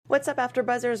What's up,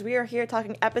 AfterBuzzers? We are here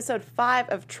talking episode 5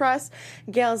 of Trust,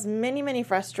 Gail's many, many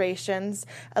frustrations,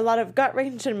 a lot of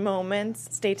gut-wrenching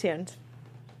moments. Stay tuned.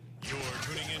 You're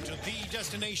tuning into the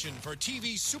destination for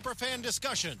TV superfan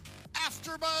discussion,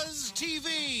 AfterBuzz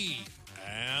TV.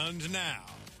 And now,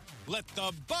 let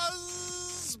the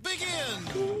buzz begin.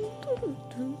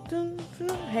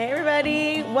 Hey,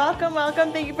 everybody. Welcome.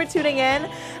 Thank you for tuning in.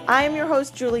 I am your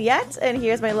host, Juliet, and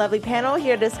here's my lovely panel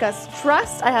here to discuss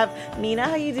Trust. I have Mina.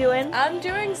 How you doing? I'm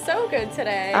doing so good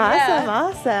today.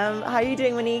 Awesome. How are you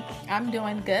doing, Monique? I'm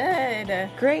doing good.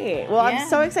 Great. Well, I'm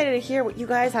so excited to hear what you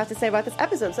guys have to say about this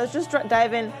episode. So let's just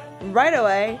dive in right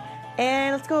away,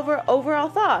 and let's go over overall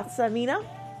thoughts. Mina?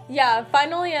 Yeah,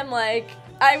 finally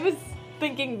I was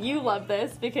thinking you love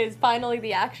this because finally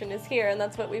the action is here, and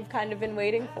that's what we've kind of been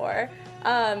waiting for.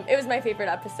 It was my favorite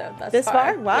episode thus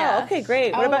far. Wow. Yeah. Okay,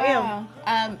 great. What about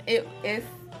you? It's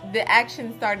the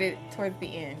action started towards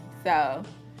the end, so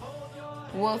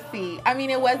we'll see. I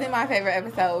mean, it wasn't my favorite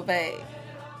episode, but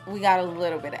we got a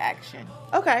little bit of action.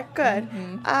 Okay, good.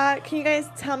 Mm-hmm. Can you guys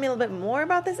tell me a little bit more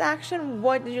about this action?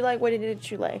 What did you like? What didn't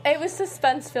you like? It was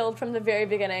suspense-filled from the very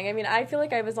beginning. I mean, I feel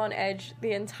like I was on edge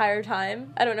the entire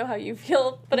time. I don't know how you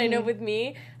feel, but I know with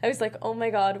me, I was like, oh my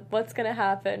god, what's going to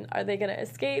happen? Are they going to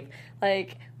escape?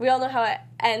 Like, we all know how it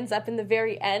ends up in the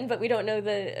very end, but we don't know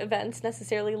the events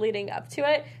necessarily leading up to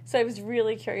it. So I was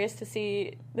really curious to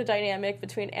see the dynamic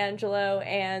between Angelo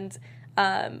and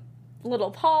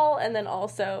little Paul, and then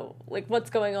also like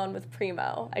what's going on with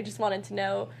Primo. I just wanted to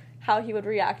know how he would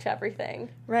react to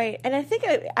everything. Right. And I think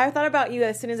I thought about you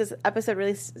as soon as this episode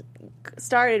really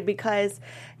started, because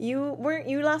you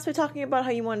last week talking about how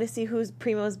you wanted to see who's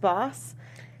Primo's boss.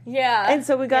 Yeah. And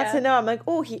so we got to know, I'm like,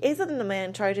 oh, he isn't the man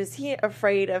in charge. Is he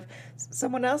afraid of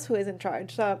someone else who is in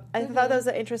charge? So I thought that was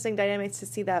an interesting dynamic to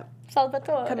see that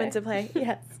Salvatore come into play.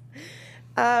 Yes.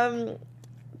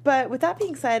 But with that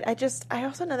being said, I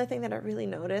also, another thing that I really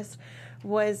noticed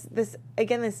was this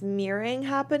mirroring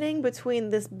happening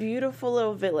between this beautiful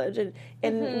little village, and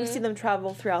we see them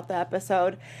travel throughout the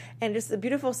episode, and just the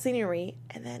beautiful scenery,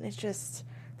 and then it's just,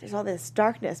 there's all this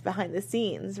darkness behind the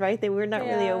scenes, right, that we're not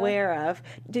really aware of.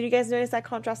 Did you guys notice that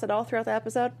contrast at all throughout the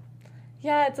episode?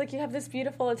 Yeah, it's like you have this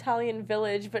beautiful Italian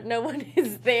village, but no one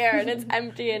is there, and it's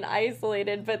empty and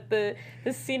isolated, but the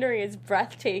scenery is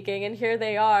breathtaking, and here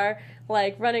they are,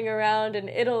 like, running around in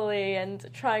Italy and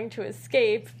trying to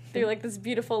escape through, like, this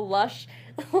beautiful, lush,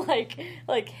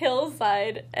 like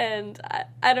hillside, and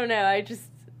I don't know, it's,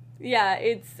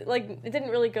 like, it didn't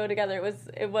really go together.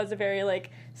 It was a very, like,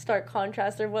 stark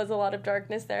contrast. There was a lot of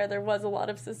darkness there was a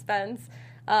lot of suspense,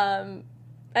 and,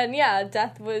 yeah,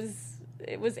 death was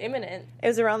imminent. It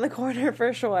was around the corner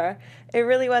for sure. It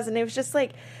really was. And it was just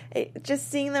like,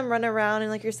 just seeing them run around and,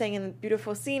 like you're saying, in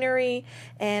beautiful scenery.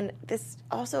 And this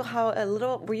also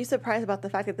were you surprised about the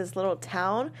fact that this little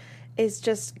town is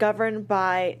just governed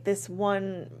by this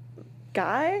one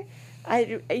guy?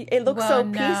 It looks so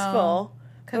peaceful.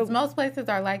 Because most places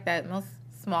are like that. Most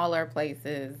smaller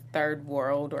places, third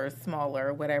world or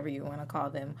smaller, whatever you want to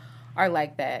call them, are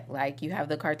like that. Like, you have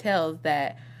the cartels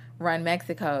that run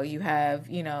Mexico. You have,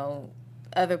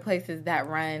 other places that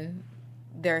run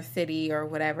their city or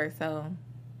whatever. So,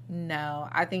 no,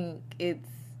 I think it's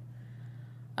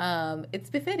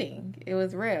befitting. It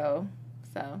was real.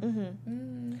 So,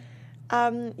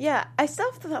 yeah, I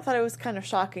still thought it was kind of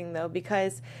shocking though,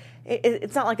 because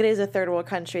it's not like it is a third world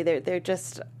country. It's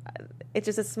just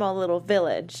a small little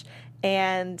village,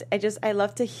 and I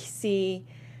love to see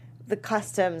the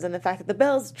customs and the fact that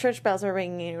the church bells are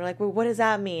ringing, and you're like, well, what does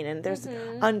that mean? And there's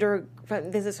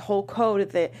there's this whole code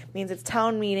that means it's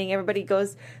town meeting. Everybody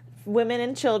goes, women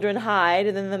and children hide,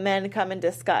 and then the men come and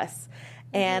discuss.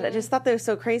 And I just thought that was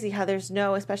so crazy how there's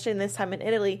especially in this time in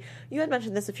Italy, you had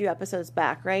mentioned this a few episodes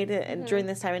back, right? And during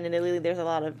this time in Italy, there's a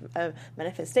lot of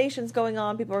manifestations going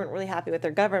on. People weren't really happy with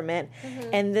their government.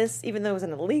 And this, even though it was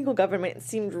an illegal government, it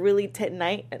seemed really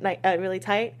really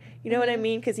tight. You know what I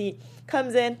mean? Because he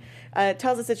comes in,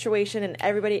 tells the situation, and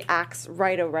everybody acts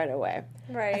right away.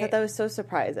 Right. I thought that was so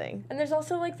surprising. And there's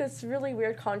also, like, this really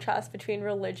weird contrast between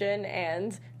religion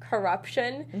and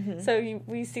corruption. So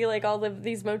we see, like, all of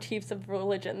these motifs of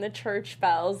religion, the church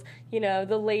bells,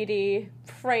 the lady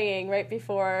praying right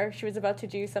before she was about to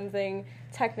do something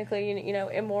technically,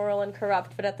 immoral and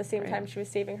corrupt, but at the same time she was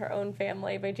saving her own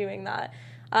family by doing that.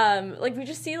 We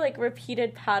just see, like,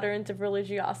 repeated patterns of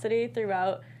religiosity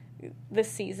throughout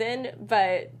this season,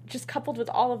 but just coupled with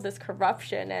all of this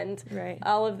corruption and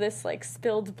all of this, like,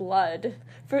 spilled blood.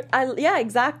 Yeah,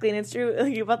 exactly. And it's true,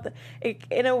 like,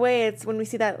 in a way, it's when we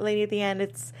see that lady at the end,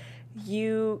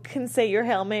 you can say your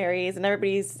Hail Marys and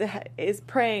everybody's is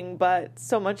praying, but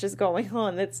so much is going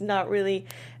on that's not really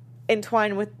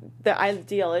entwined with the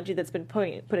ideology that's been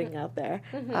putting out there.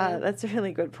 That's a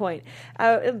really good point.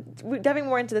 Diving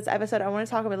more into this episode, I want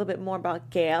to talk a little bit more about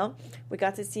Gail. We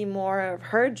got to see more of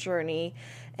her journey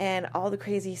and all the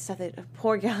crazy stuff that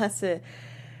poor Gail has to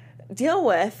deal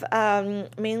with,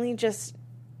 mainly just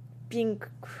being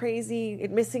crazy,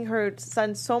 missing her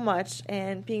son so much,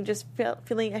 and being just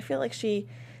feeling. I feel like she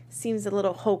seems a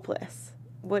little hopeless.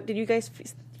 What did you guys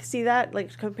see that?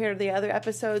 Like compared to the other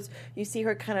episodes, you see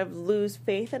her kind of lose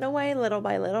faith in a way, little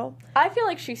by little. I feel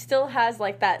like she still has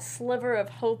like that sliver of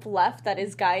hope left that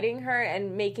is guiding her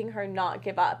and making her not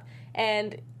give up.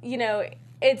 And you know,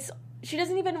 she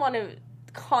doesn't even want to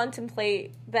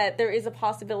contemplate that there is a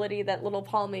possibility that little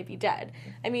Paul may be dead.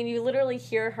 I mean, you literally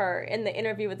hear her in the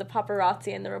interview with the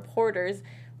paparazzi and the reporters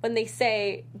when they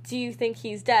say, "Do you think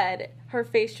he's dead?" Her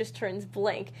face just turns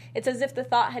blank. It's as if the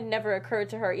thought had never occurred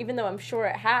to her, even though I'm sure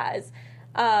it has.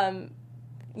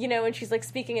 You know, and she's like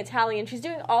speaking Italian. She's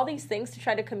doing all these things to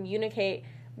try to communicate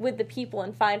with the people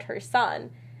and find her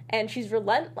son. And she's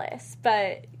relentless,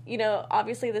 but, you know,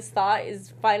 obviously this thought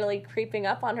is finally creeping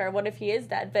up on her. What if he is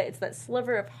dead? But it's that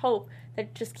sliver of hope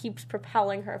that just keeps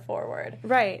propelling her forward.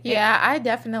 Right. Yeah, I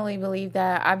definitely believe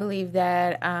that. I believe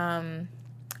that,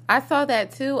 I saw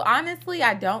that too. Honestly,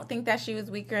 I don't think that she was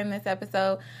weaker in this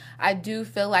episode. I do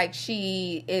feel like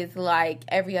she is like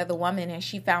every other woman, and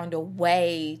she found a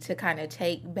way to kind of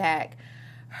take back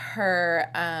her,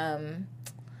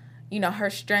 you know, her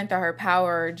strength or her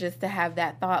power, just to have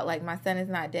that thought, like, my son is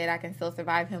not dead, I can still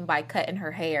survive him, by cutting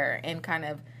her hair and kind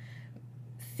of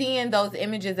seeing those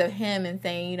images of him and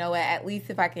saying, you know what, at least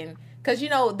if I can, because, you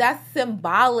know, that's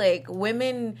symbolic.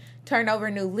 Women turn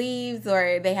over new leaves,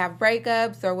 or they have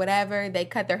breakups or whatever, they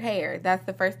cut their hair. That's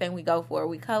the first thing we go for.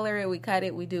 We color it, we cut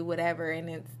it, we do whatever, and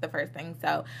it's the first thing.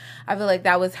 So I feel like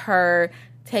that was her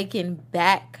taking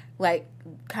back, like,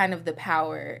 kind of the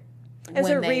power. It's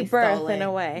a rebirth in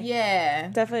a way. Yeah.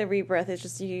 Definitely a rebirth. It's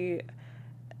just a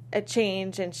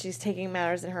change, and she's taking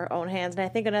matters in her own hands. And I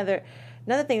think another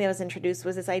thing that was introduced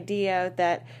was this idea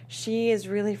that she is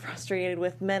really frustrated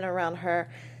with men around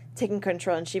her taking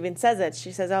control. And she even says it.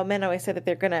 She says, "Oh, men always say that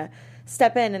they're going to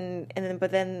step in,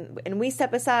 and we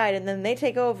step aside, and then they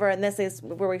take over, and this is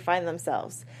where we find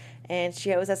themselves." And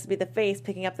she always has to be the face,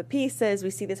 picking up the pieces. We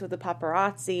see this with the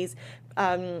paparazzis.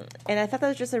 And I thought that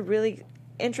was just a really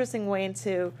interesting way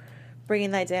into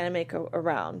bringing that dynamic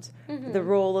around. The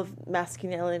role of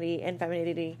masculinity and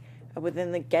femininity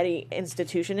within the Getty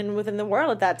institution and within the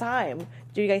world at that time.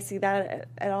 Do you guys see that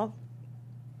at all?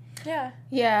 Yeah,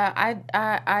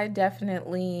 I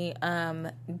definitely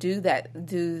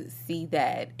do see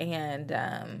that, and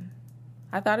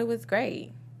I thought it was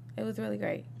great. It was really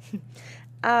great.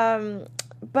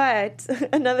 But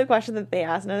another question that they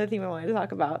asked, another theme I wanted to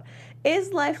talk about,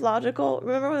 is life logical?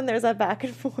 Remember when there's that back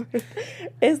and forth?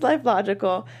 Is life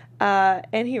logical?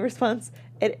 And he responds,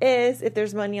 "It is if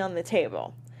there's money on the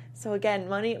table." So again,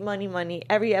 money, money, money.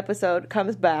 Every episode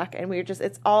comes back, and we're just,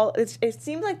 it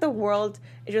seems like the world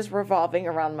is just revolving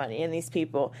around money and these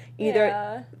people.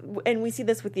 And we see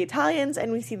this with the Italians,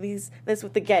 and we see this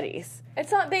with the Gettys.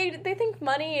 It's not, they think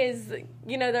money is,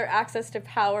 you know, their access to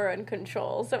power and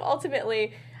control. So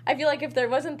ultimately, I feel like if there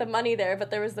wasn't the money there,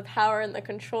 but there was the power and the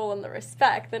control and the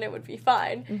respect, then it would be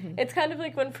fine. It's kind of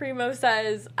like when Primo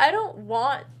says, "I don't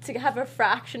want to have a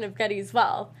fraction of Getty's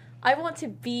wealth. I want to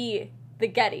be the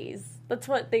Gettys." That's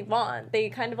what they want. They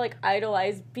kind of like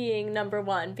idolize being number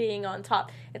one, being on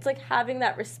top. It's like having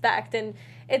that respect. And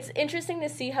it's interesting to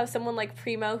see how someone like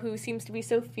Primo, who seems to be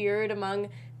so feared among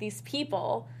these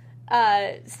people,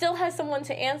 still has someone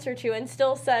to answer to, and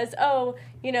still says, "Oh,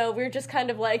 you know, we're just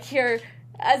kind of like here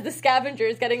as the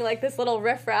scavengers, getting like this little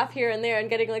riffraff here and there and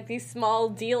getting like these small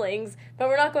dealings, but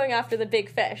we're not going after the big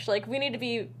fish. Like, we need to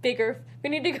be bigger. We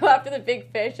need to go after the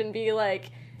big fish and be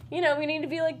like, you know, we need to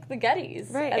be like the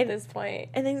Gettys at this point."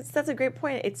 I think that's a great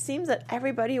point. It seems that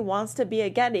everybody wants to be a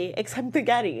Getty except the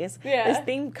Gettys. Yeah. This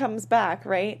theme comes back,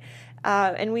 right?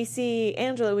 And we see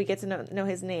Angelo, we get to know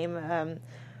his name,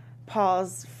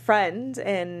 Paul's friend,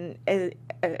 and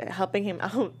helping him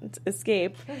out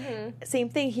escape. Same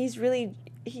thing.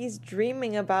 He's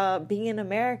dreaming about being in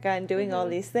America and doing all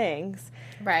these things.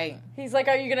 Right. He's like,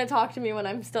 "Are you going to talk to me when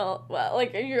I'm still, well,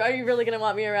 like, are you really going to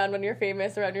want me around when you're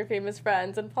famous, around your famous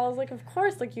friends?" And Paul's like, "Of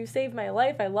course, like, you saved my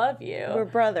life. I love you. We're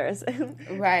brothers."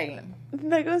 Right.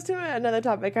 That goes to another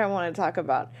topic I want to talk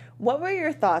about. What were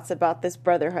your thoughts about this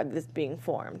brotherhood that's being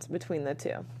formed between the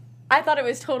two? I thought it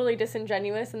was totally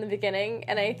disingenuous in the beginning,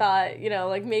 and I thought, you know,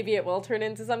 like, maybe it will turn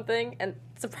into something, and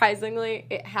surprisingly,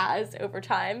 it has over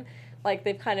time. like,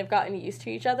 they've kind of gotten used to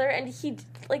each other. And he,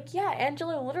 like, yeah,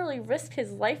 Angelo literally risked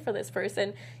his life for this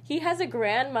person. He has a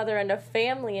grandmother and a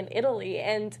family in Italy,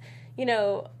 and, you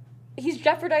know, he's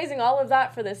jeopardizing all of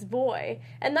that for this boy.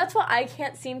 And that's what I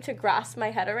can't seem to grasp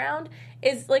my head around,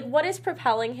 is, like, what is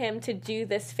propelling him to do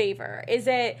this favor? Is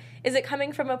it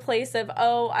coming from a place of,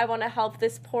 oh, I want to help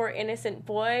this poor innocent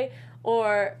boy,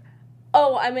 or,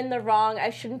 oh, I'm in the wrong, I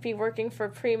shouldn't be working for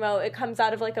Primo? It comes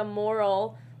out of, like, a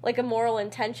moral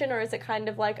intention, or is it kind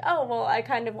of like, oh, well, I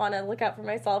kind of want to look out for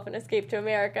myself and escape to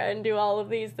America and do all of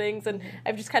these things, and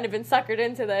I've just kind of been suckered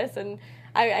into this, and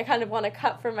I kind of want to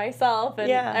cut for myself,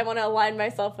 and I want to align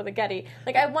myself with a Getty.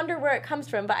 Like, I wonder where it comes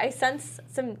from, but I sense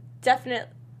some definite,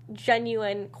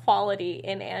 genuine quality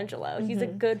in Angelo. He's a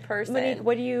good person. Monique,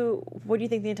 what do you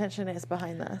think the intention is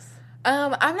behind this?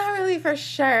 I'm not really for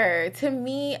sure. To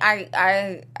me,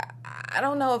 I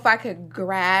don't know if I could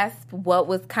grasp what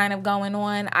was kind of going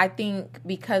on. I think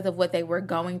because of what they were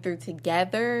going through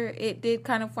together, it did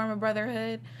kind of form a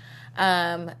brotherhood.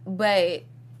 But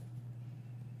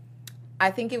I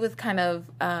think it was kind of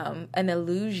an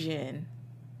illusion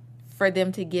for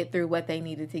them to get through what they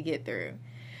needed to get through.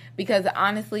 Because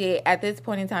honestly, at this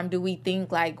point in time, do we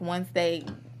think, like, once they,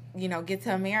 you know, get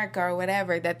to America or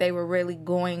whatever, that they were really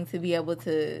going to be able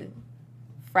to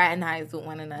fraternize with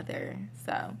one another?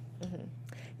 So,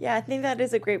 yeah, I think that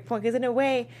is a great point, because in a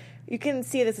way, you can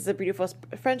see this as a beautiful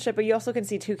friendship, but you also can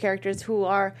see two characters who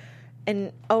are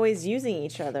always using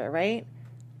each other, right?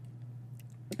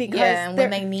 Because when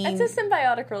they need... It's a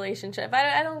symbiotic relationship.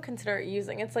 I don't consider it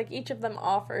using. It's like each of them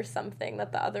offers something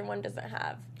that the other one doesn't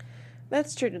have.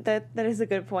 That's true. That is a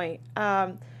good point.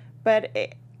 And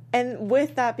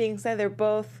with that being said, they're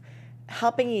both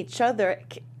helping each other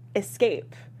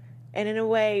escape. And in a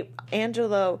way,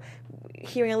 Angelo,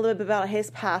 hearing a little bit about his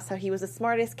past, how he was the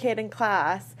smartest kid in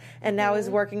class and now is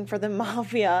working for the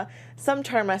mafia, some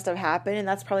turn must have happened, and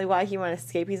that's probably why he wanted to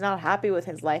escape. He's not happy with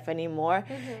his life anymore.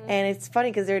 And it's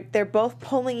funny because they're both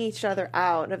pulling each other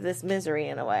out of this misery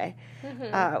in a way,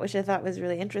 which I thought was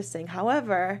really interesting.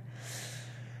 However,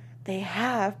 they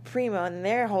have Primo and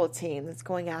their whole team that's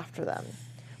going after them,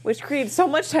 which created so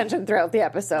much tension throughout the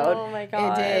episode. Oh, my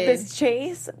God. It did. This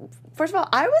chase. First of all,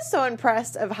 I was so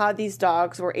impressed of how these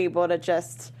dogs were able to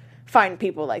just find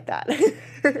people like that.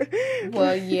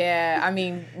 Well, yeah. I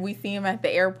mean, we see them at the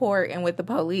airport and with the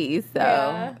police. So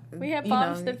yeah. We have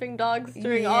bomb-sniffing dogs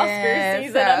during Oscar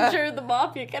season. So I'm sure the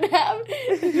mafia can have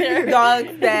their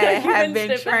dogs that have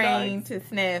been trained to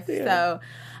sniff. Yeah. So,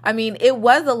 I mean, it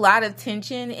was a lot of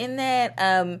tension in that.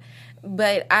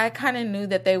 But I kind of knew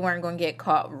that they weren't going to get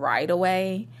caught right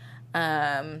away.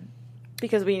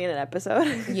 Because we need an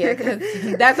episode. Yeah,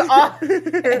 because that's all.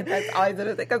 That's always what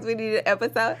I say, because we need an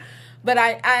episode. But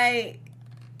I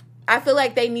feel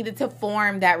like they needed to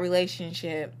form that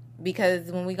relationship,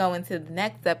 because when we go into the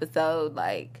next episode,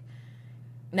 like,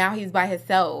 now he's by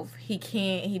himself.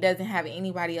 He doesn't have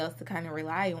anybody else to kind of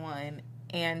rely on,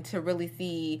 and to really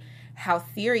see how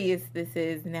serious this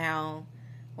is now.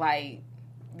 Like,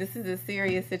 this is a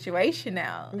serious situation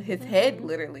now. His head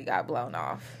literally got blown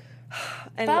off.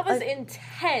 And that was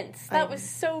intense. That was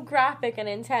so graphic and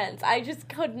intense. I just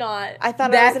could not. I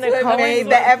thought I was in a Cohen made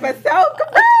the episode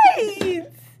great.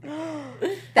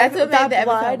 That's what made the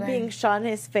episode blood being shot in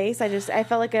his face. I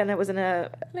felt like it was in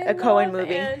a Cohen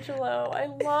movie. I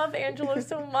love Angelo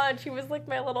so much. He was like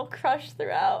my little crush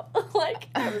throughout. Like,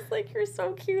 I was like, you're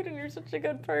so cute and you're such a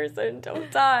good person.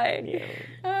 Don't die.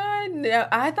 No,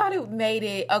 I thought it made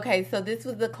it. Okay, so this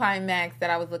was the climax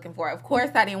that I was looking for. Of course,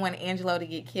 I didn't want Angelo to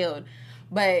get killed,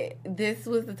 but this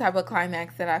was the type of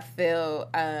climax that I feel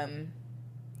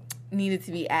needed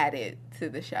to be added to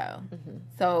the show.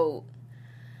 So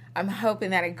I'm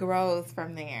hoping that it grows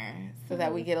from there, so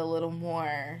that we get a little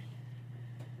more.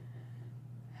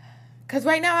 Because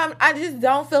right now I just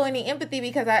don't feel any empathy,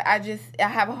 because I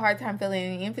have a hard time feeling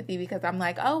any empathy, because I'm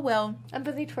like, oh well.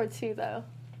 Empathy towards who though?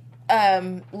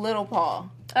 Little Paul.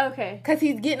 Okay. Because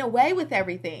he's getting away with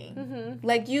everything.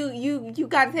 Like, you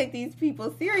got to take these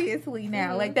people seriously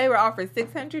now. Like, they were offered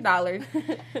 $600.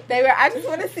 I just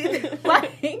want to see them,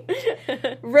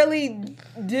 like, really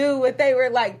do what they were,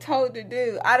 like, told to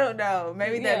do. I don't know.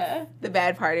 Maybe that's the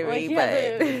bad part of me. He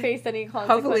hasn't faced any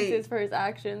consequences for his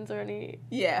actions or any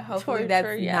hopefully torture,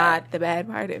 that's not the bad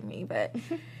part of me. But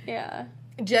yeah.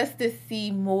 Just to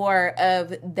see more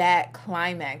of that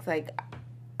climax. Like,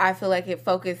 I feel like it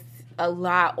focused a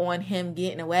lot on him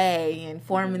getting away and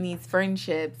forming these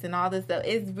friendships and all this stuff.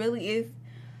 Is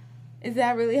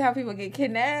that really how people get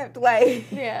kidnapped?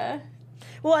 Like, yeah.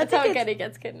 Well, that's how Getty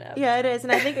gets kidnapped. Yeah, it is.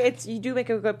 And I think you do make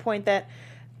a good point that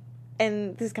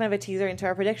and this is kind of a teaser into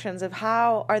our predictions of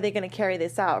how are they going to carry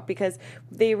this out, because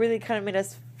they really kind of made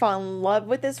us fall in love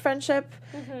with this friendship,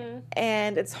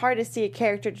 and it's hard to see a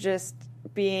character just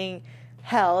being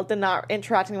held and not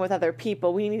interacting with other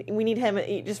people. We need him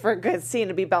just for a good scene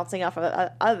to be bouncing off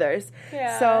of others.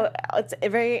 Yeah. So it's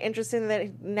very interesting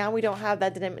that now we don't have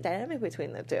that dynamic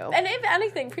between the two. And if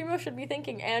anything, Primo should be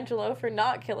thanking Angelo for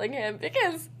not killing him,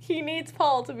 because he needs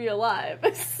Paul to be alive.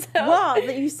 So. Well,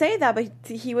 you say that, but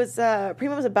he was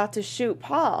Primo was about to shoot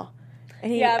Paul.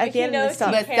 And he, but he knows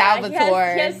but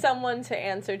Salvatore, he has someone to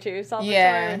answer to.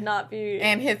 Salvatore would not be.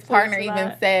 And his partner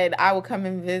even said, "I will come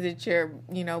and visit your,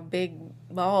 big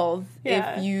balls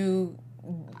if you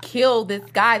kill this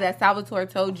guy that Salvatore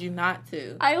told you not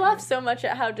to." I laugh so much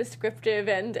at how descriptive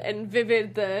and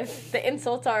vivid the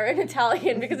insults are in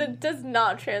Italian, because it does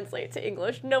not translate to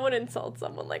English. No one insults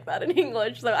someone like that in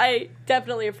English, so I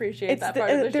definitely appreciate that part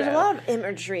of the show. There's a lot of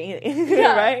imagery,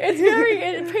 right?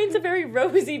 It paints a very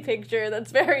rosy picture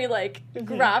that's very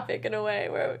graphic in a way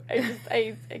where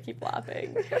I keep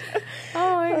laughing.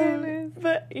 Oh my goodness!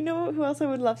 But you know who else I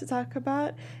would love to talk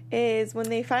about is when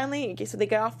they finally so they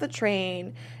get off the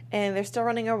train. And they're still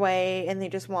running away, and they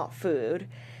just want food.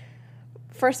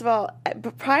 First of all,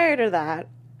 prior to that,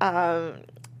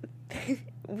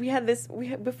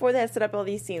 before they had set up all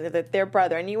these scenes that their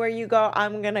brother, anywhere you go,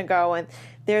 I'm gonna go, and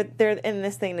they're in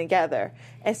this thing together.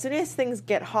 As soon as things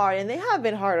get hard, and they have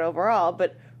been hard overall,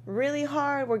 but really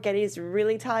hard, where Getty's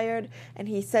really tired, and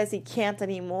he says he can't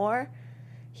anymore.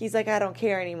 He's like, I don't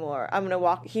care anymore. I'm going to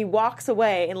walk. He walks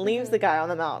away and leaves the guy on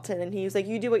the mountain. And he's like,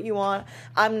 you do what you want.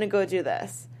 I'm going to go do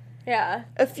this. Yeah.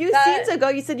 A few scenes ago,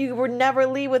 you said you would never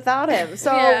leave without him.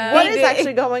 So what is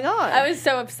actually going on? I was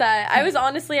so upset. I was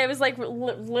like,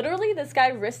 literally, this guy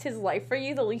risked his life for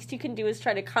you. The least you can do is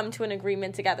try to come to an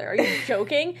agreement together. Are you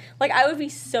joking? I would be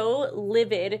so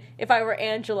livid if I were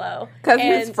Angelo. Because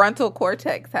his frontal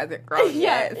cortex hasn't grown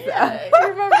yet. So. Yeah, you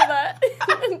remember that.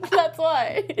 That's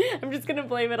why. I'm just going to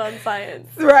blame it on science.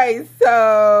 Right.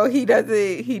 So he does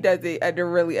it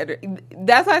under.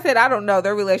 That's why I said, I don't know.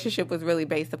 Their relationship was really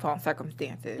based upon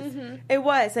circumstances. It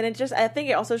was, and I think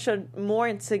it also showed more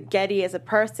into Getty as a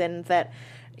person, that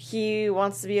he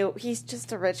wants to he's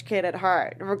just a rich kid at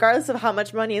heart, regardless of how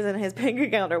much money is in his bank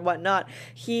account or whatnot.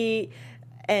 He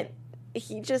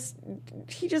just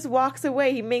walks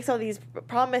away. He makes all these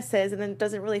promises and then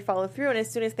doesn't really follow through. And as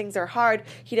soon as things are hard,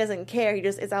 he doesn't care. He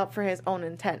just is out for his own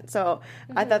intent. So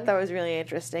I thought that was really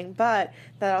interesting. But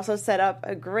that also set up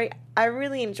I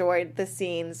really enjoyed the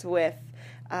scenes with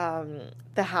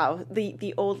the house,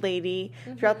 the old lady.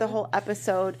 Throughout the whole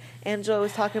episode, Angelo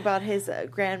was talking about his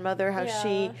grandmother, how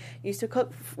she used to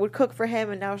would cook for him,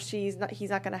 and now he's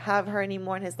not going to have her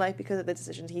anymore in his life because of the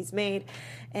decisions he's made.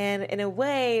 And in a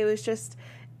way, it was just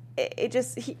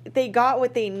they got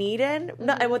what they needed,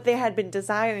 and what they had been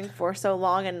desiring for so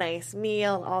long, a nice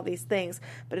meal and all these things.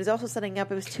 But it was also setting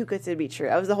up, it was too good to be true.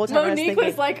 I was the whole time Monique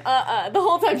was like, the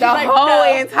whole time. The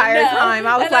whole entire time.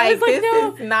 I was like,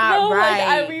 this is not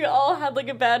right. We all had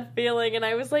a bad feeling, and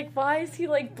I was like, why is he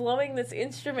blowing this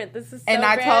instrument? This is so And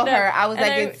I random. told her, I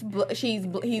was he's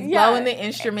blowing the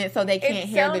instrument so they can't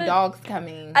hear the dogs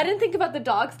coming. I didn't think about the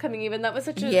dogs coming even. That was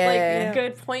such a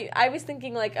good point. I was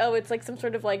thinking it's some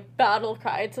sort of battle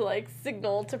cry to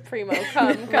signal to Primo,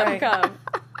 come.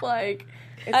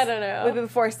 I don't know.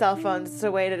 Before cell phones, it's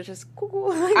a way to just.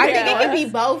 I think it could be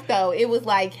both, though. It was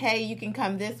hey, you can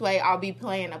come this way. I'll be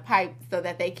playing a pipe so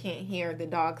that they can't hear the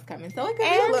dogs coming. So it could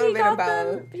be a little bit of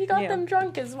both. He got them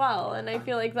drunk as well, and I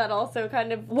feel like that also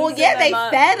kind of. They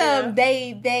fed them.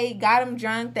 They got them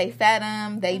drunk. They fed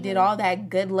them. They did all that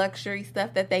good luxury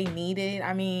stuff that they needed.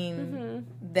 I mean,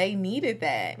 they needed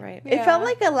that. Right. Yeah. It felt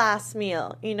like a last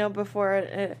meal,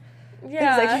 before.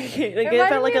 Yeah, it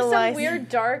felt like a some weird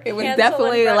dark. It was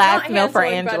definitely the last meal for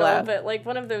Angela, but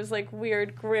one of those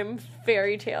weird grim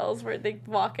fairy tales where they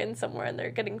walk in somewhere and they're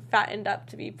getting fattened up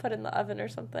to be put in the oven or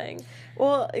something.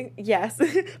 Well, yes,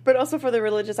 but also for the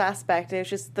religious aspect, it was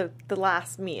just the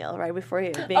last meal right before he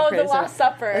being the Last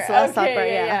Supper. It's the Last Supper,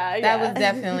 yeah. That was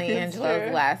definitely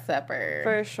Angela's Last Supper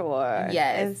for sure.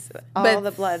 Yes, all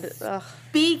the blood. Ugh.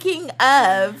 Speaking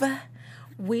of.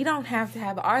 We don't have to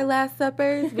have our Last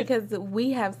Suppers because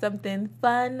we have something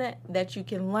fun that you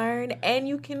can learn and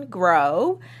you can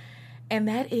grow. And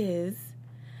that is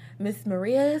Miss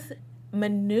Maria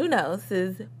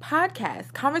Menounos'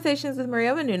 podcast, Conversations with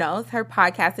Maria Menounos. Her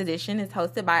podcast edition is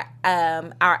hosted by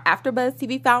our AfterBuzz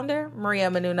TV founder, Maria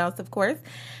Menounos, of course,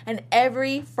 and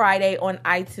every Friday on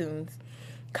iTunes.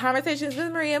 Conversations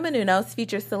with Maria Menounos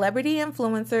features celebrity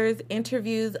influencers,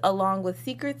 interviews, along with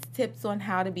secrets, tips on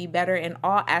how to be better in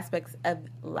all aspects of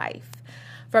life.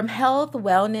 from health,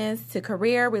 wellness, to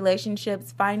career,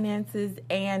 relationships, finances,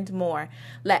 and more.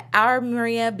 Let our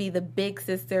Maria be the big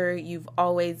sister you've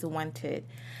always wanted.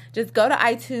 Just go to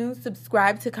iTunes,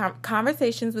 subscribe to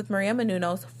Conversations with Maria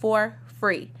Menounos for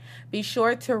free. Be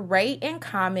sure to rate and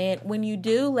comment. When you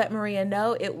do, let Maria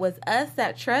know it was us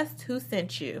at Trust who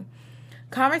sent you.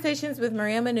 Conversations with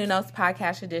Maria Menounos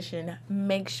Podcast Edition.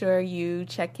 Make sure you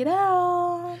check it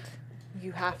out.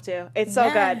 You have to. It's so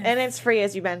good. And it's free,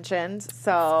 as you mentioned.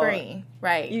 So it's free.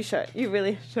 Right. You should. You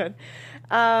really should.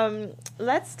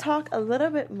 Let's talk a little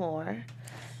bit more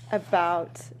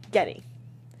about Getty.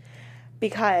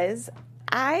 Because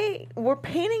we're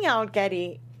painting out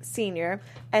Getty Sr.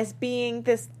 as being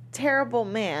this terrible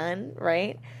man,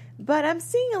 right? But I'm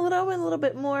seeing a little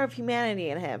bit more of humanity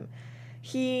in him.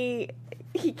 He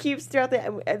keeps, throughout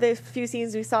the few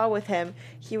scenes we saw with him,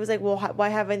 he was like, well, why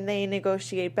haven't they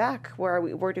negotiated back?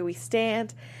 Where do we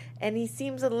stand? And he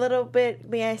seems a little bit,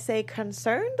 may I say,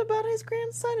 concerned about his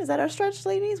grandson. Is that a stretch,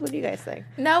 ladies? What do you guys think?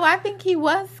 No, I think he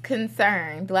was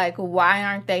concerned. Like, why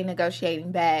aren't they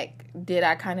negotiating back? Did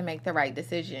I kind of make the right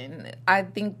decision? I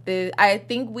think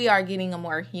we are getting a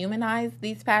more humanized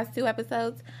these past 2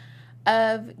 episodes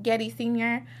of Getty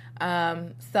Sr.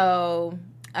 So,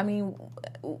 I mean,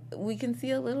 we can see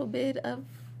a little bit of,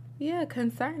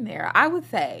 concern there. I would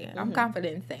say. Mm-hmm. I'm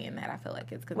confident in saying that. I feel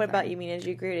like it's concern. What about you, Mina? Did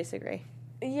you agree or disagree?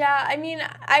 Yeah, I mean,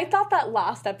 I thought that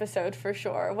last episode for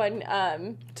sure. When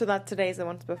So not today's, the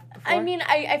ones before? I mean,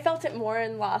 I felt it more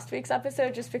in last week's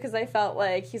episode just because I felt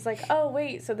like he's like, oh,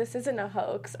 wait, so this isn't a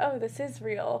hoax. Oh, this is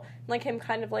real. Like him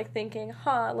kind of like thinking,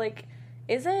 like,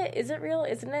 is it? Is it real?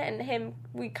 Isn't it? And him,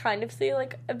 we kind of see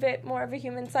like a bit more of a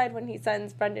human side when he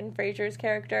sends Brendan Fraser's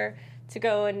character to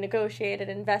go and negotiate and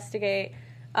investigate.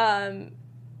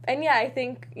 And yeah, I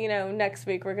think, next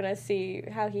week we're going to see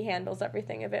how he handles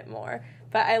everything a bit more.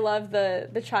 But I love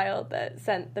the child that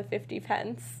sent the 50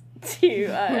 pence to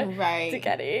right. to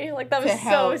Getty. Like, that was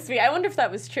so sweet. I wonder if that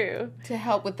was true. To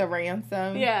help with the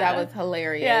ransom. Yeah. That was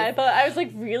hilarious. Yeah, I was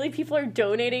like, really? People are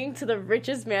donating to the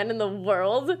richest man in the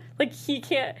world? Like, he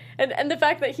can't... And the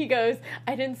fact that he goes,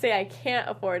 I didn't say I can't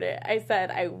afford it. I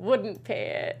said I wouldn't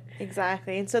pay it.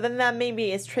 Exactly. And so then that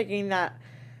maybe is triggering that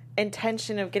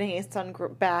intention of getting his son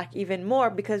back even more,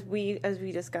 because as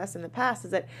we discussed in the past,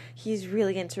 is that he's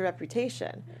really into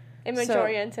reputation.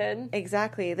 Image-oriented.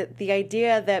 Exactly. The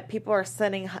idea that people are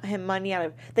sending him money out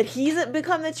of... That he's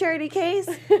become the charity case?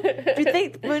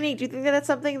 Monique, do you think that that's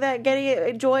something that Getty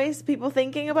enjoys, people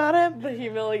thinking about him? The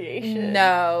humiliation.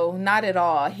 No, not at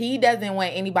all. He doesn't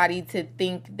want anybody to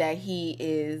think that he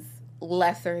is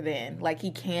lesser than, like he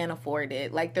can't afford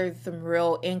it, like there's some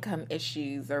real income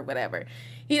issues or whatever.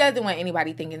 He doesn't want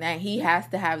anybody thinking that. He has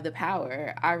to have the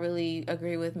power. I really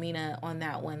agree with Mina on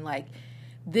that one. Like,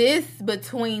 this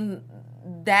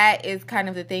that is kind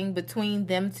of the thing between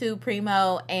them two,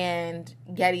 Primo and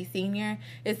Getty Sr.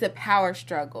 It's a power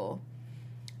struggle.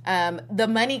 The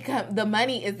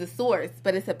money is the source,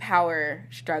 but it's a power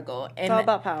struggle. And it's all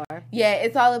about power. Yeah,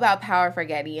 it's all about power for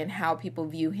Getty and how people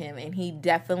view him. And he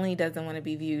definitely doesn't want to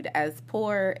be viewed as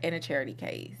poor in a charity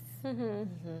case. Mm-hmm.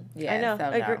 Mm-hmm. Yeah, I know. So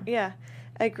no. Yeah,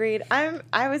 agreed.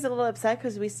 I was a little upset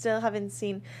because we still haven't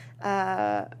seen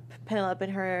Penelope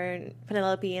and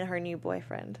her new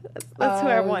boyfriend. That's who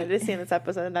I wanted to see in this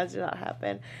episode, and that did not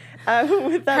happen.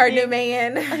 New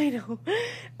man. I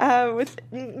know.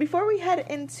 Before we head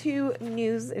into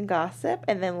news and gossip,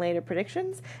 and then later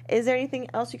predictions, is there anything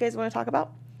else you guys want to talk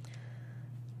about?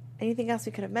 Anything else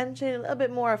we could have mentioned? A little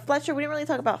bit more of Fletcher. We didn't really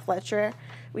talk about Fletcher.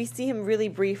 We see him really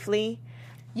briefly.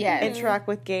 Interact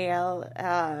with Gail.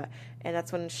 And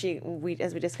that's when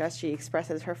as we discussed, she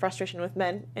expresses her frustration with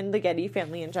men and the Getty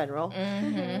family in general.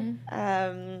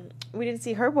 Mm-hmm. We didn't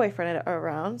see her boyfriend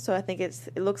around, so I think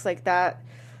it looks like that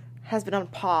has been on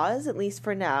pause, at least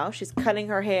for now. She's cutting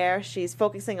her hair. She's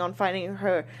focusing on finding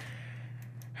her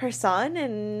son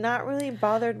and not really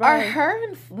bothered by...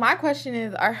 My question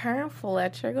is, are her and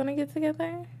Fletcher going to get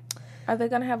together? Are they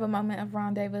going to have a moment of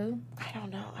rendezvous? I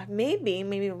don't know. Maybe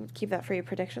we'll keep that for your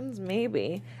predictions.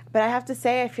 Maybe. But I have to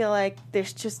say, I feel like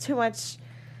there's just too much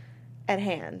at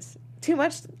hand. Too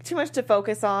much to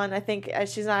focus on. I think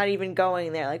she's not even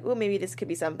going there. Like, oh, maybe this could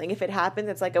be something. If it happens,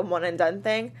 it's like a one and done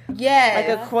thing. Yeah. Like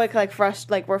a quick,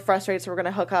 we're frustrated, so we're going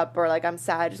to hook up, or like, I'm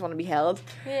sad, I just want to be held.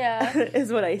 Yeah.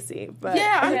 Is what I see. But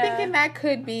I'm thinking that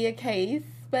could be a case.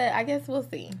 But I guess we'll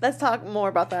see. Let's talk more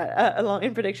about that along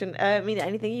in prediction. Mina,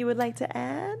 anything you would like to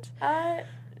add?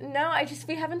 No,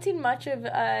 we haven't seen much of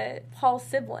Paul's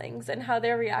siblings and how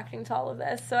they're reacting to all of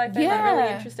this. So I find that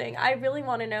really interesting. I really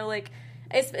want to know, like,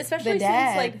 Especially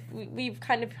since, like, we've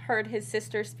kind of heard his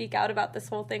sister speak out about this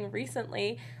whole thing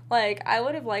recently. Like, I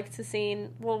would have liked to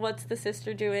seen, well, what's the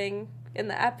sister doing in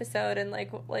the episode, and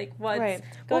like what's going on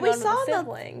with the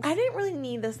siblings. I didn't really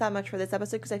need this that much for this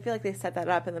episode because I feel like they set that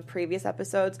up in the previous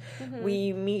episodes.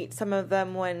 We meet some of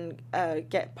them when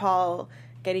Paul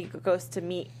Getty goes to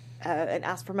meet and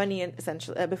ask for money,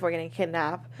 essentially, before getting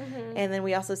kidnapped. And then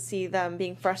we also see them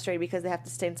being frustrated because they have to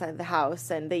stay inside the house,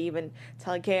 and they even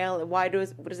tell Gail, what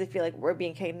does it feel like we're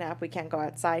being kidnapped? We can't go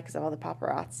outside because of all the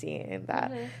paparazzi and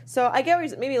that. So I get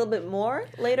maybe a little bit more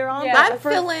later on. Yeah, I'm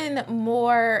feeling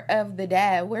more of the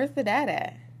dad. Where's the dad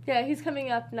at? Yeah, he's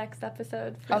coming up next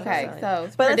episode. Okay, so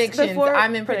predictions.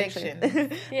 I'm in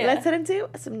predictions. Let's head into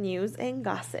some news and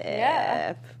gossip.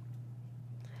 Yeah.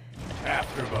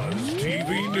 AfterBuzz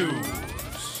TV News.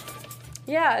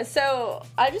 Yeah, so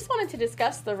I just wanted to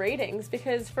discuss the ratings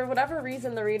because for whatever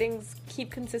reason the ratings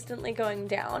keep consistently going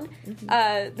down.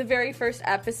 The very first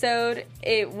episode,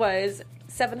 it was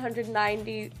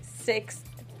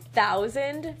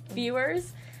 796,000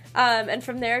 viewers. And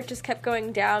from there, it just kept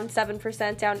going down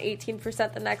 7%, down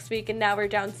 18% the next week, and now we're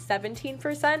down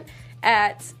 17%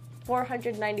 at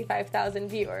 495,000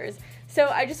 viewers. So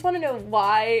I just want to know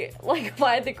why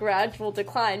the gradual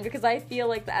decline, because I feel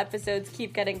like the episodes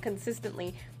keep getting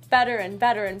consistently better and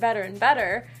better and better and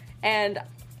better, and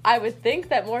I would think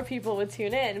that more people would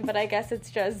tune in, but I guess it's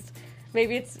just,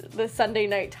 maybe it's the Sunday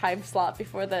night time slot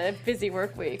before the busy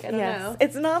work week. I don't know.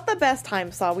 It's not the best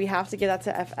time slot. We have to give that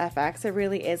to FX. It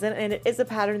really isn't. And it is a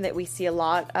pattern that we see a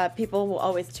lot. People will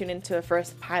always tune into a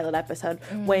first pilot episode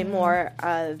way more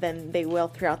than they will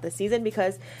throughout the season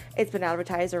because it's been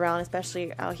advertised around,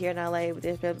 especially out here in LA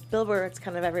with the billboards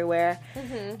kind of everywhere.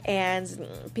 And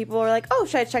people are like, oh,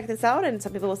 should I check this out? And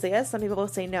some people will say yes, some people will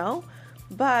say no.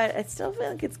 But I still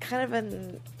feel like it's kind of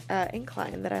an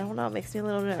incline that, I don't know, it makes me a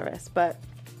little nervous. But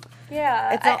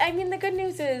yeah, I mean, the good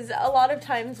news is a lot of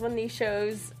times when these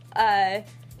shows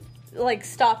like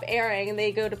stop airing and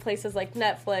they go to places like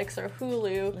Netflix or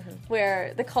Hulu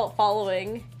where the cult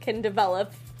following can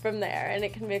develop from there and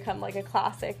it can become like a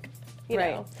classic, you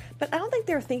know. But I don't think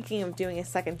they're thinking of doing a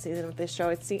second season with this show.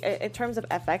 It's in terms of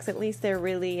FX, at least they're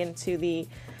really into the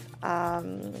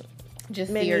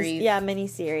series. Yeah,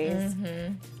 mini-series.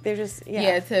 They're just,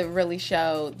 to really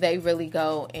show, they really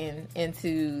go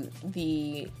into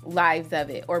the lives of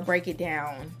it or break it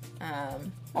down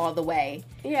all the way.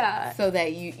 Yeah. So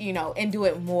that you know, and do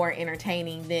it more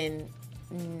entertaining than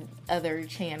other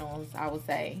channels, I would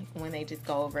say, when they just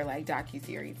go over like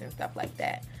docuseries and stuff like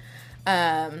that.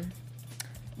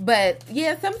 But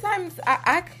yeah, sometimes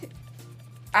I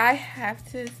have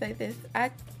to say this,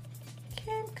 I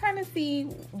can kind of see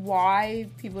why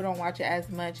people don't watch it as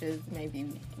much as maybe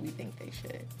we think they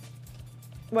should.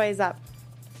 Why is that?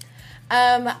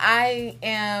 I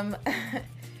am.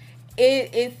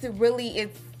 It's really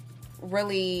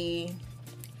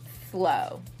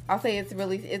slow. I'll say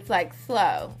it's like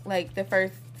slow. Like the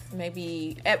first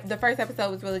episode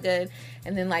was really good,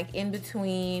 and then like in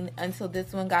between until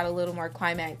this one got a little more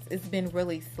climax, it's been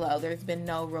really slow. There's been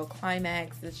no real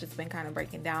climax. It's just been kind of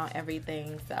breaking down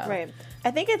everything. So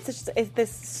I think it's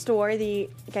this story, the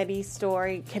Getty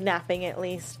story, kidnapping at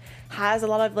least, has a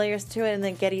lot of layers to it, and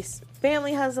then Getty's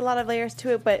family has a lot of layers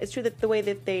to it. But it's true that the way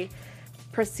that they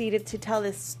proceeded to tell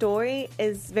this story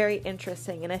is very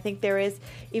interesting, and I think there is,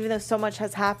 even though so much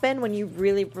has happened, when you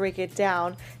really break it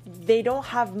down, they don't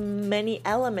have many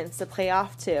elements to play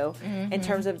off to in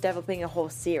terms of developing a whole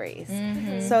series.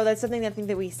 So that's something that I think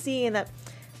that we see, and that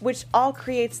which all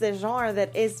creates the genre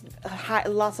that is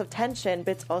lots of tension,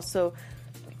 but it's also,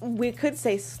 we could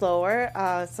say, slower.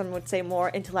 Some would say more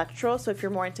intellectual. So if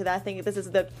you're more into that, I think this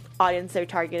is the audience they're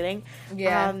targeting.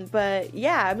 But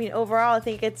yeah, I mean, overall, I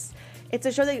think it's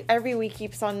a show that every week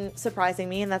keeps on surprising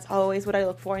me, and that's always what I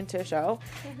look for into a show.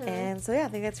 And so, yeah, I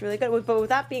think that's really good. But with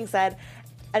that being said,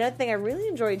 another thing I really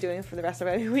enjoy doing for the rest of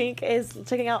every week is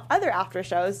checking out other after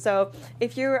shows. So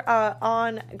if you're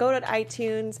go to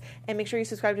iTunes and make sure you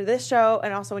subscribe to this show,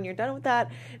 and also when you're done with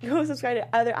that, go subscribe to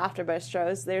other AfterBuzz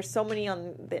shows. There's so many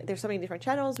different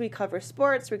channels. We cover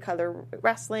sports, we cover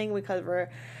wrestling, we cover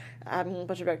a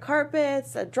bunch of red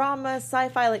carpets, drama,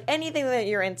 sci-fi, like anything that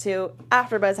you're into,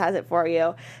 AfterBuzz has it for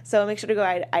you. So make sure to go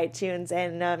to iTunes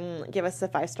and give us a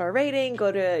 5-star rating.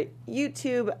 Go to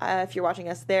YouTube if you're watching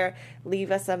us there. Leave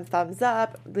us some thumbs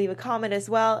up. Leave a comment as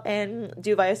well, and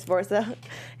do vice versa.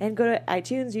 And go to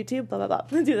iTunes, YouTube, blah, blah,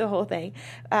 blah. Do the whole thing.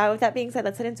 With that being said,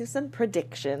 let's head into some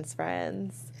predictions,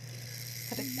 friends.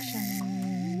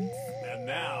 Predictions. And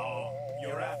now,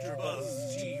 your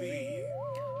AfterBuzz TV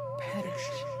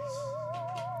predictions.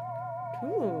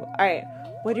 Ooh. All right.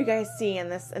 What do you guys see in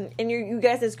this? And you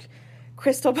guys as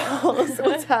crystal balls,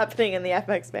 what's happening in the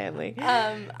FX family?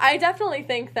 I definitely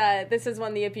think that this is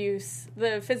when the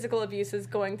physical abuse is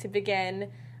going to begin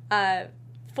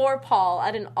for Paul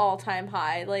at an all-time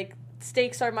high. Like,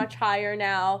 stakes are much higher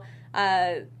now.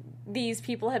 These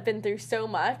people have been through so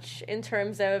much in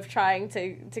terms of trying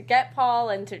to get Paul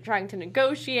and trying to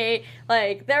negotiate.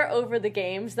 Like, they're over the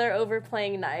games. They're over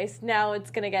playing nice. Now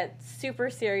it's going to get super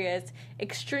serious,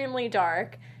 extremely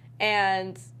dark,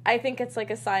 and I think it's like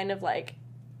a sign of like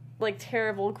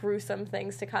terrible, gruesome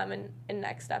things to come in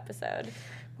next episode.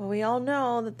 Well, we all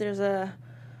know that there's a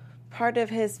part of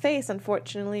his face,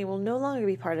 unfortunately, will no longer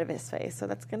be part of his face. So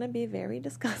that's going to be very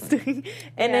disgusting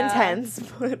and intense.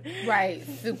 Right.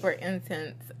 Super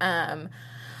intense.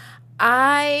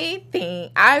 I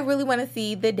think I really want to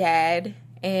see the dad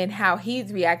and how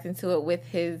he's reacting to it with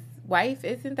his wife.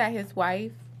 Isn't that his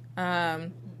wife?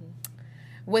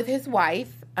 With his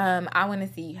wife. I want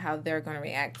to see how they're going to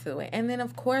react to it. And then,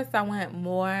 of course, I want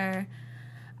more...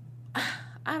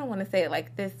 I don't want to say it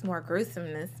like this, more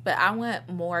gruesomeness, but I want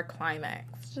more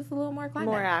climax. Just a little more climax.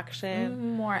 More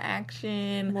action. More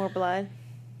action. More blood.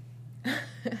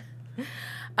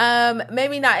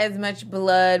 Maybe not as much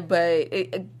blood, but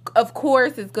it, of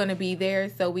course it's going to be there,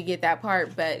 so we get that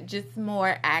part, but just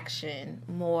more action,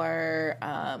 more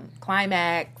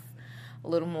climax, a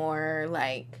little more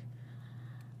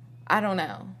I don't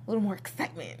know, a little more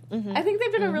excitement. Mm-hmm. I think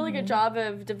they've done a really good job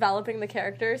of developing the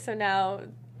characters, so now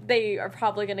they are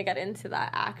probably going to get into that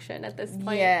action at this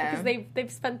point. Yeah. Because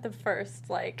they've spent the first,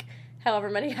 however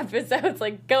many episodes,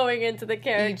 going into the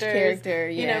characters. Each character,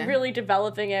 yeah. Really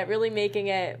developing it, really making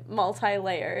it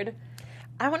multi-layered.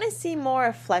 I want to see more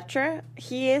of Fletcher.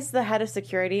 He is the head of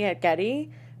security at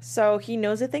Getty, so he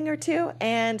knows a thing or two.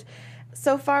 And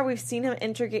so far, we've seen him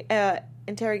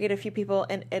interrogate a few people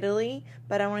in Italy,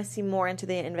 but I want to see more into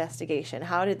the investigation.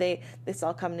 How did this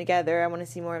all come together? I want to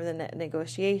see more of the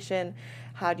negotiation.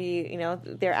 How do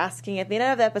they're asking at the end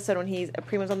of the episode when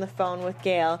Primo's on the phone with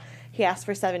Gail, he asked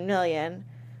for $7 million.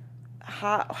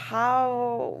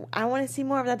 How I want to see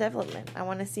more of that development. I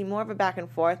want to see more of a back and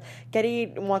forth. Getty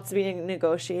wants to be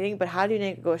negotiating, but how do you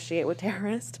negotiate with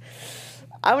terrorists?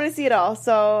 I want to see it all.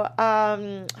 So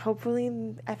hopefully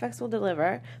FX will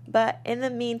deliver. But in the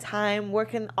meantime, where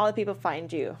can all the people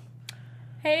find you?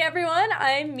 Hey everyone,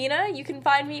 I'm Mina. You can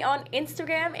find me on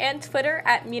Instagram and Twitter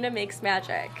at Mina Makes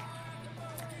Magic.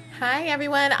 Hi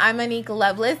everyone, I'm Monique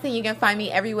Loveless, and you can find me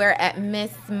everywhere at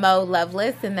Miss Mo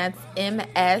Loveless, and that's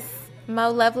MS Mo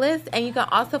Loveless. And you can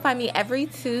also find me every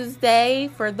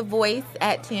Tuesday for The Voice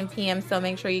at 10 p.m., so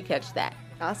make sure you catch that.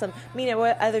 Awesome. Mina,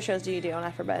 what other shows do you do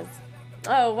on AfterBuzz?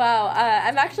 Oh, wow.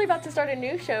 I'm actually about to start a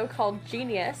new show called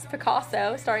Genius,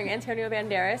 Picasso, starring Antonio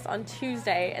Banderas on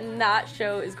Tuesday, and that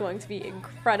show is going to be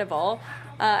incredible.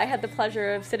 I had the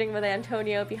pleasure of sitting with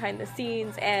Antonio behind the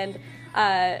scenes and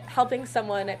helping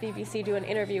someone at BBC do an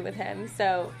interview with him,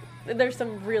 so there's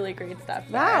some really great stuff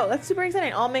there. Wow, that's super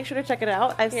exciting. I'll make sure to check it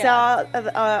out. I saw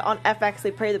on FX they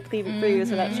play the previews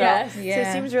for that show. Yes. So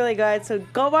it seems really good. So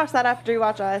go watch that after you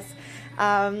watch us.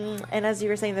 And as you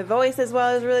were saying, The Voice as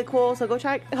well is really cool, so go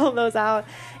check all those out.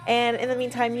 And in the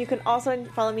meantime, you can also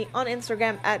follow me on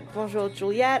Instagram at Bonjour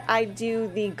Juliet. I do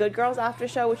the Good Girls After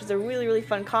Show, which is a really, really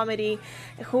fun comedy.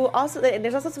 And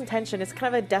there's also some tension. It's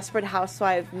kind of a Desperate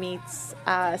Housewife meets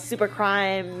super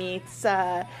crime meets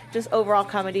just overall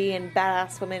comedy and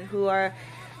badass women who are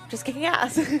just kicking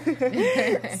ass.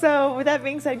 So with that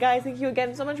being said, guys, thank you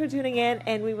again so much for tuning in,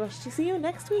 and we will see you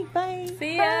next week. Bye.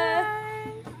 See ya.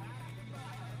 Bye.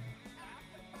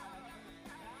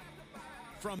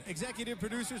 From executive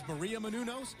producers Maria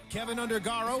Menounos, Kevin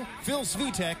Undergaro, Phil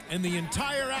Svitek, and the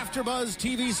entire AfterBuzz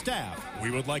TV staff, we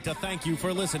would like to thank you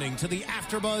for listening to the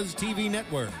AfterBuzz TV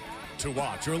network. To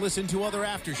watch or listen to other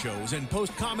after shows and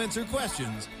post comments or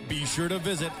questions, be sure to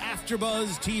visit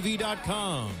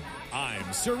AfterBuzzTV.com.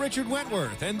 I'm Sir Richard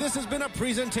Wentworth, and this has been a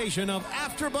presentation of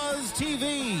AfterBuzz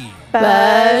TV.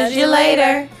 Buzz you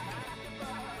later.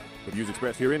 The views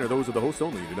expressed herein are those of the hosts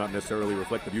only and do not necessarily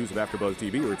reflect the views of AfterBuzz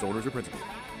TV or its owners or principals.